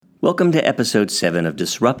Welcome to episode 7 of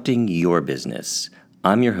Disrupting Your Business.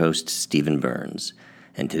 I'm your host, Stephen Burns,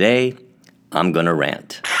 and today I'm going to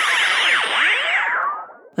rant.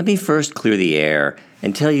 Let me first clear the air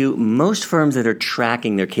and tell you most firms that are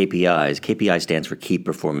tracking their KPIs, KPI stands for Key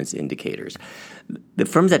Performance Indicators, the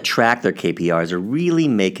firms that track their KPIs are really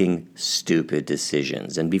making stupid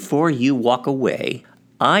decisions. And before you walk away,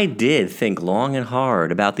 I did think long and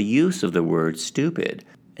hard about the use of the word stupid.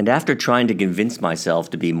 And after trying to convince myself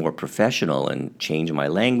to be more professional and change my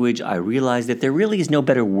language, I realized that there really is no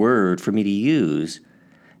better word for me to use,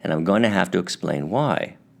 and I'm going to have to explain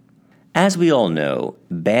why. As we all know,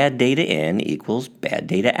 bad data in equals bad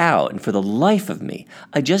data out, and for the life of me,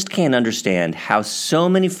 I just can't understand how so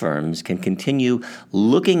many firms can continue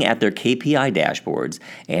looking at their KPI dashboards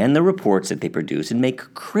and the reports that they produce and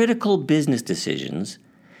make critical business decisions.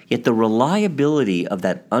 Yet the reliability of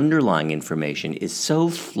that underlying information is so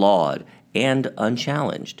flawed and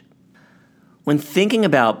unchallenged. When thinking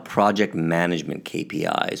about project management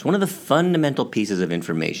KPIs, one of the fundamental pieces of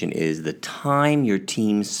information is the time your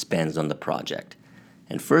team spends on the project.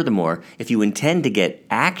 And furthermore, if you intend to get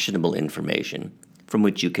actionable information from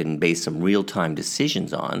which you can base some real-time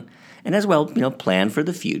decisions on, and as well, plan for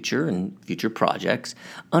the future and future projects,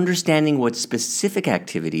 understanding what specific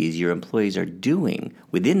activities your employees are doing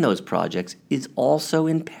within those projects is also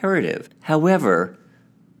imperative. However,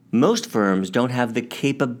 most firms don't have the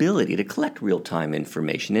capability to collect real-time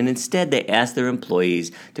information, and instead they ask their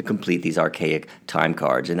employees to complete these archaic time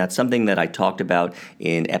cards. And that's something that I talked about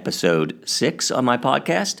in episode 6 on my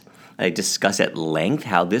podcast. I discuss at length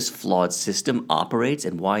how this flawed system operates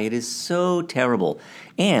and why it is so terrible,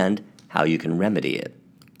 and how you can remedy it.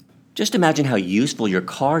 Just imagine how useful your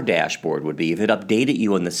car dashboard would be if it updated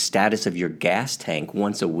you on the status of your gas tank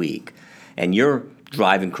once a week and you're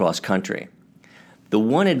driving cross-country. The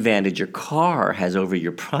one advantage your car has over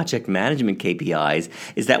your project management KPIs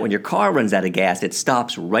is that when your car runs out of gas, it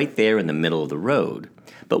stops right there in the middle of the road.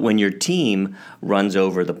 But when your team runs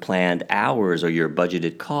over the planned hours or your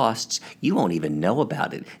budgeted costs, you won't even know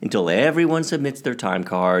about it until everyone submits their time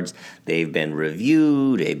cards, they've been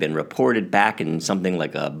reviewed, they've been reported back in something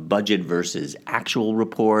like a budget versus actual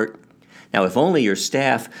report. Now, if only your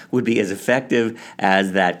staff would be as effective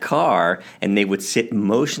as that car and they would sit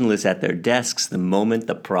motionless at their desks the moment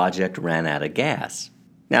the project ran out of gas.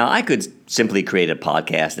 Now, I could simply create a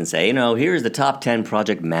podcast and say, here's the top 10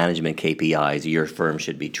 project management KPIs your firm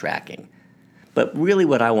should be tracking. But really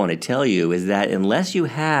what I want to tell you is that unless you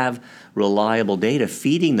have reliable data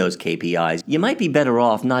feeding those KPIs, you might be better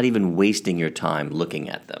off not even wasting your time looking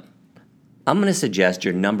at them. I'm going to suggest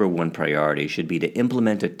your number one priority should be to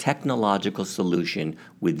implement a technological solution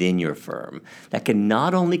within your firm that can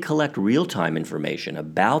not only collect real-time information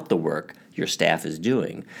about the work your staff is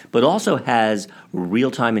doing, but also has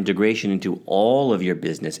real-time integration into all of your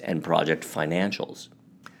business and project financials.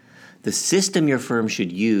 The system your firm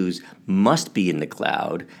should use must be in the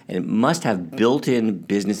cloud, and it must have built-in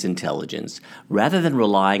business intelligence rather than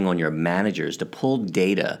relying on your managers to pull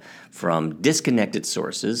data from disconnected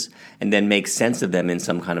sources and then make sense of them in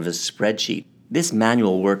some kind of a spreadsheet. This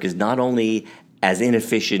manual work is not only as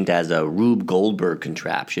inefficient as a Rube Goldberg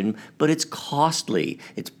contraption, but it's costly,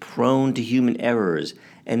 it's prone to human errors,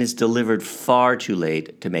 and it's delivered far too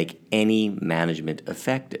late to make any management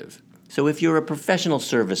effective. So if you're a professional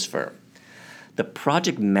service firm, the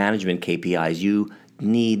project management KPIs you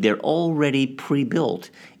need, they're already pre-built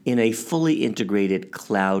in a fully integrated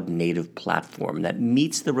cloud-native platform that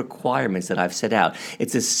meets the requirements that I've set out.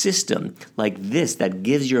 It's a system like this that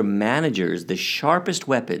gives your managers the sharpest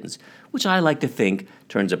weapons, which I like to think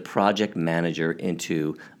turns a project manager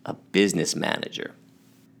into a business manager.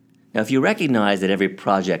 Now, if you recognize that every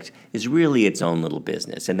project is really its own little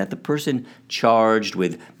business and that the person charged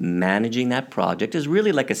with managing that project is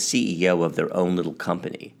really like a CEO of their own little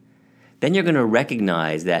company, then you're going to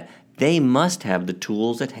recognize that they must have the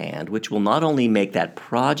tools at hand which will not only make that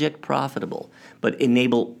project profitable, but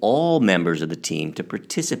enable all members of the team to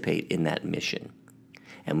participate in that mission.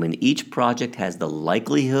 And when each project has the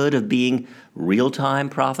likelihood of being real-time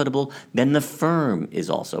profitable, then the firm is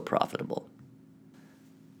also profitable.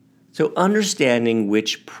 So understanding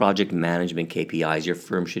which project management KPIs your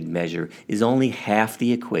firm should measure is only half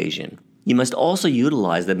the equation. You must also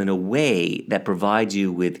utilize them in a way that provides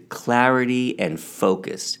you with clarity and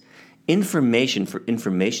focus. Information for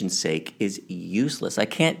information's sake is useless. I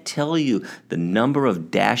can't tell you the number of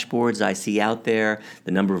dashboards I see out there,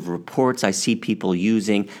 the number of reports I see people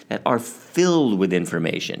using that are filled with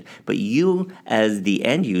information. But you, as the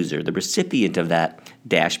end user, the recipient of that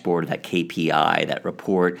dashboard, that KPI, that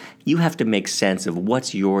report, you have to make sense of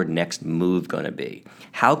what's your next move going to be.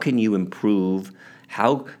 how can you improve,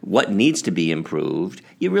 what needs to be improved,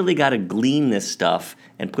 you really got to glean this stuff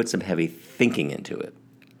and put some heavy thinking into it.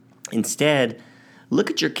 Instead, look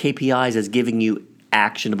at your KPIs as giving you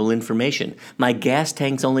actionable information. My gas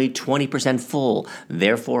tank's only 20% full.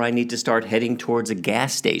 Therefore, I need to start heading towards a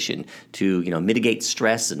gas station to, mitigate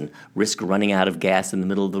stress and risk running out of gas in the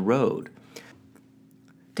middle of the road.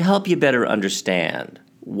 To help you better understand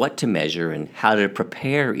what to measure and how to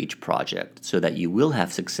prepare each project so that you will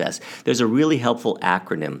have success, there's a really helpful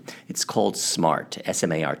acronym. It's called SMART,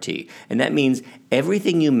 S-M-A-R-T. And that means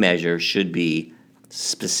everything you measure should be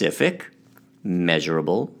specific,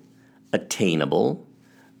 measurable, attainable,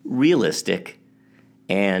 realistic,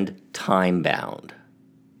 and time-bound.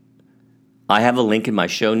 I have a link in my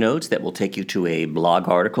show notes that will take you to a blog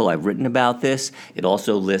article I've written about this. It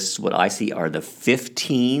also lists what I see are the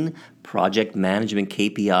 15 project management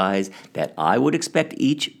KPIs that I would expect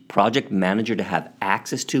each project manager to have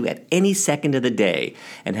access to at any second of the day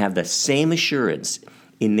and have the same assurance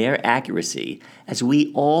in their accuracy as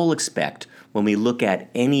we all expect when we look at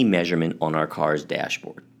any measurement on our car's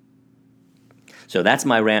dashboard. So that's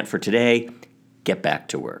my rant for today. Get back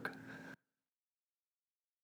to work.